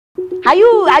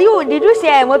Did you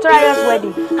say Motoria's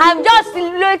wedding? I'm just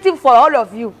waiting for all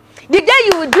of you. The day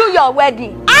you will do your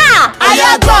wedding.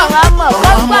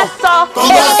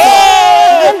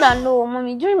 No,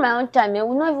 mommy, during my own time, I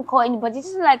will not even call anybody. This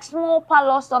is like small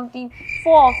parlor or something,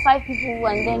 4 or 5 people,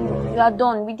 and then you are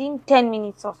done within 10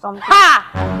 minutes or something.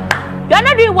 You are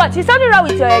not doing what? Is something wrong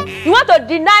with your head? You want to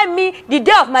deny me the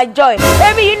day of my joy?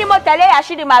 Maybe you need more tell I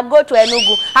go to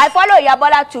Enugu. I follow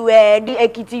Yabola to the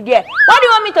Ekiti there. What do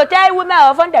you want me to tell women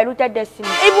of undiluted destiny?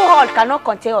 Even hall cannot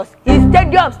contain us.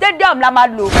 It's stadium,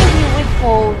 Lamalo. Maybe wait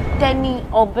for Tenny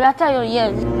or Blatter your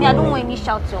ears. Me, I don't want any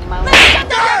shouts on my own. Shut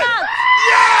your mouth!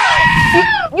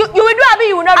 You will do, Abi,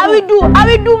 you will not do. I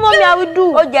will do, mommy, I will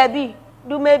do. Oh, Debbie,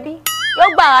 do maybe.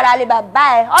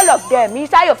 All of them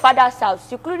inside your father's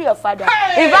house, including your father.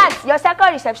 In fact, your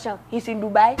second reception is in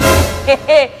Dubai.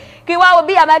 Kiwa will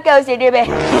be a market.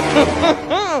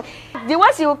 The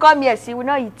ones you will come here, she will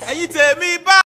not eat.